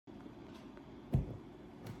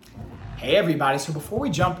Hey everybody, so before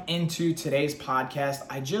we jump into today's podcast,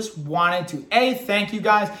 I just wanted to thank you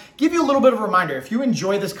guys, give you a little bit of a reminder. If you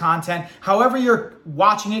enjoy this content, however you're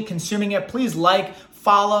watching it, consuming it, please like,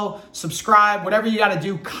 follow, subscribe, whatever you got to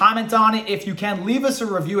do, comment on it. If you can, leave us a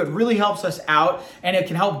review. It really helps us out and it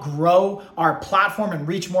can help grow our platform and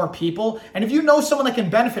reach more people. And if you know someone that can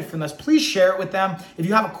benefit from this, please share it with them. If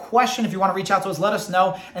you have a question, if you want to reach out to us, let us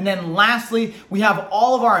know. And then lastly, we have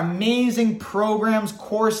all of our amazing programs,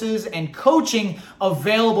 courses, and coaching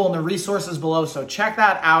available in the resources below. So check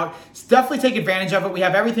that out. Definitely take advantage of it. We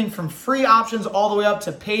have everything from free options all the way up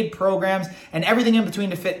to paid programs and everything in between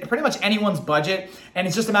to fit pretty much anyone's budget. And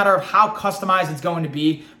it's just a matter of how customized it's going to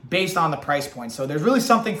be based on the price point. So there's really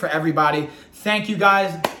something for everybody. Thank you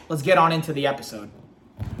guys. Let's get on into the episode.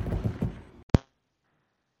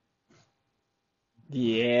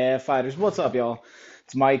 Yeah, fighters, what's up, y'all?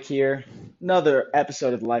 It's Mike here. Another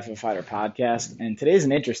episode of the Life of a Fighter podcast. And today's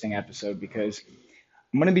an interesting episode because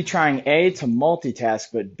I'm going to be trying A, to multitask,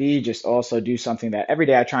 but B, just also do something that every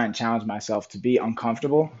day I try and challenge myself to be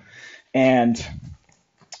uncomfortable. And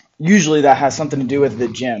usually that has something to do with the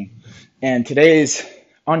gym. And today's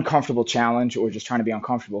uncomfortable challenge, or just trying to be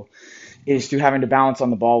uncomfortable, is to having to balance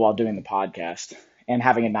on the ball while doing the podcast and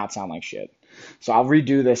having it not sound like shit. So I'll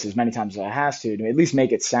redo this as many times as I have to at least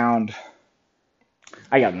make it sound,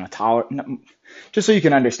 just so you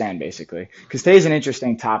can understand basically. Because today's an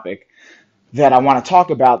interesting topic that I want to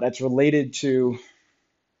talk about that's related to,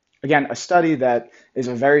 again, a study that is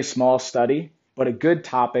a very small study, but a good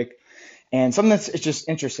topic. And something that's just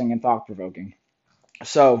interesting and thought-provoking.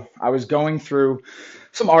 So I was going through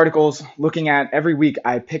some articles, looking at every week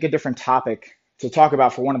I pick a different topic to talk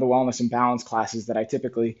about for one of the wellness and balance classes that I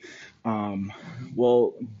typically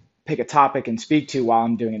will pick a topic and speak to while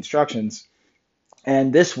I'm doing instructions.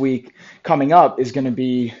 And this week coming up is going to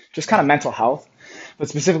be just kind of mental health, but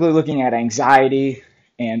specifically looking at anxiety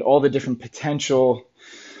and all the different potential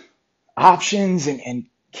options and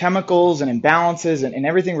chemicals and imbalances and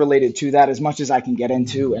everything related to that, as much as I can get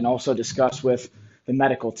into and also discuss with the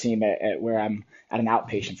medical team at where I'm at an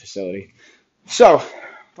outpatient facility. So,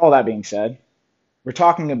 with all that being said, we're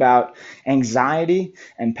talking about anxiety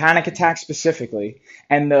and panic attacks specifically,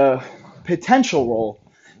 and the potential role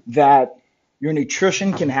that your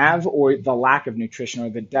nutrition can have, or the lack of nutrition, or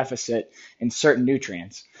the deficit in certain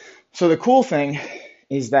nutrients. So the cool thing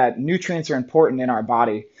is that nutrients are important in our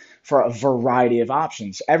body for a variety of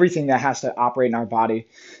options. Everything that has to operate in our body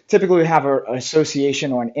typically have an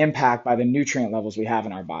association or an impact by the nutrient levels we have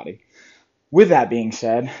in our body. With that being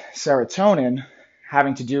said, serotonin,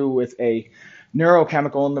 having to do with a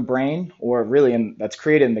neurochemical in the brain, or really that's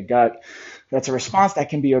created in the gut, that's a response that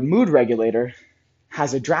can be a mood regulator,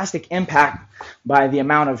 has a drastic impact by the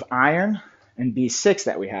amount of iron and B6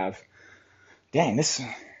 that we have. Dang, this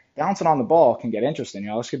bouncing on the ball can get interesting,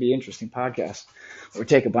 y'all. This could be an interesting podcast. Or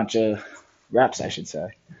take a bunch of reps, I should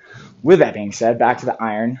say. With that being said, back to the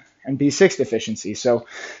iron and B6 deficiency. So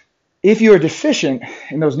if you are deficient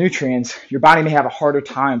in those nutrients, your body may have a harder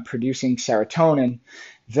time producing serotonin,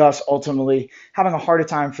 thus ultimately having a harder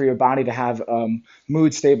time for your body to have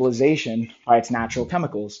mood stabilization by its natural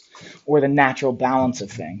chemicals or the natural balance of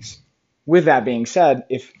things. With that being said,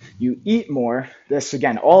 if you eat more,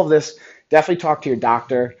 all of this, definitely talk to your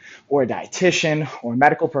doctor or a dietitian or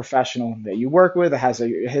medical professional that you work with that has a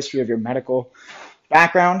history of your medical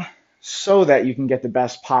background so that you can get the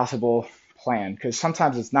best possible plan. Because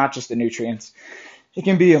sometimes it's not just the nutrients. It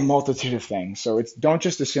can be a multitude of things. So don't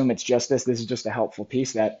just assume it's just this. This is just a helpful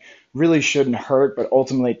piece that really shouldn't hurt, but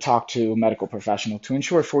ultimately talk to a medical professional to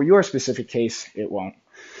ensure for your specific case it won't.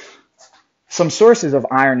 Some sources of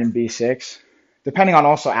iron and B6, depending on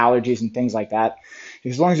also allergies and things like that.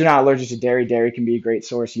 As long as you're not allergic to dairy, dairy can be a great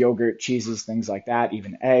source. Yogurt, cheeses, things like that,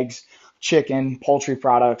 even eggs, chicken, poultry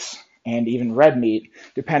products, and even red meat,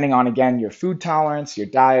 depending on, again, your food tolerance, your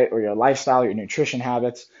diet, or your lifestyle, your nutrition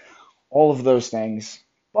habits, all of those things.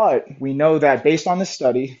 But we know that based on this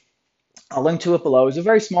study, I'll link to it below. It was a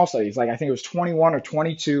very small study. It's I think it was 21 or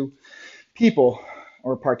 22 people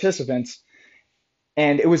or participants,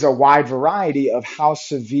 and it was a wide variety of how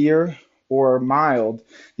severe or mild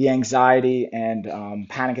the anxiety and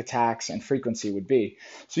panic attacks and frequency would be.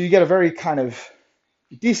 So you get a very kind of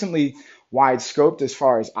decently wide scoped as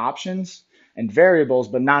far as options and variables,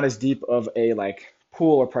 but not as deep of a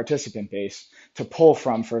pool or participant base to pull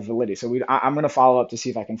from for validity. So I'm going to follow up to see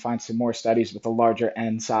if I can find some more studies with a larger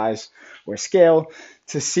N size or scale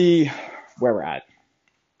to see where we're at.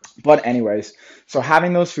 But anyways, so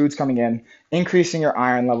having those foods coming in, increasing your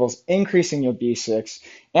iron levels, increasing your B6,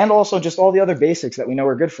 and also just all the other basics that we know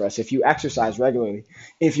are good for us. If you exercise regularly,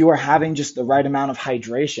 if you are having just the right amount of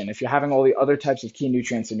hydration, if you're having all the other types of key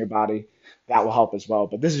nutrients in your body, that will help as well.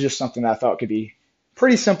 But this is just something that I thought could be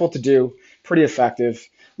pretty simple to do, pretty effective,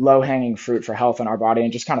 low-hanging fruit for health in our body,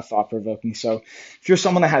 and just kind of thought-provoking. So if you're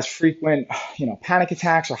someone that has frequent, panic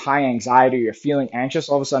attacks or high anxiety, or you're feeling anxious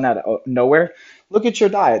all of a sudden out of nowhere, look at your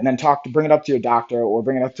diet and then bring it up to your doctor or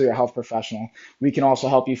bring it up to your health professional. We can also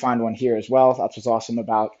help you find one here as well. That's what's awesome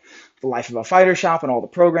about the Life of a Fighter shop and all the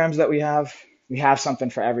programs that we have. We have something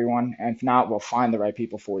for everyone, and if not, we'll find the right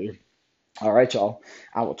people for you. All right, y'all.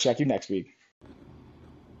 I will check you next week.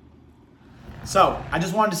 So I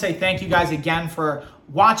just wanted to say thank you guys again for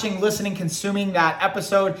watching, listening, consuming that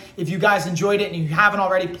episode. If you guys enjoyed it and you haven't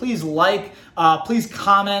already, please please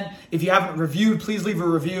comment. If you haven't reviewed, please leave a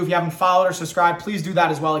review. If you haven't followed or subscribed, please do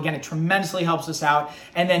that as well. Again, it tremendously helps us out.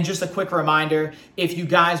 And then just a quick reminder, if you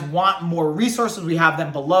guys want more resources, we have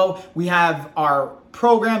them below. We have our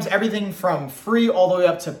programs, everything from free all the way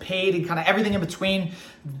up to paid and kind of everything in between.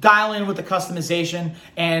 Dial in with the customization,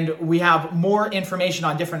 and we have more information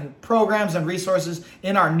on different programs and resources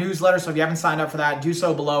in our newsletter. So if you haven't signed up for that, do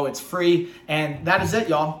so below. It's free. And that is it,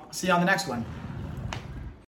 y'all. See you on the next one.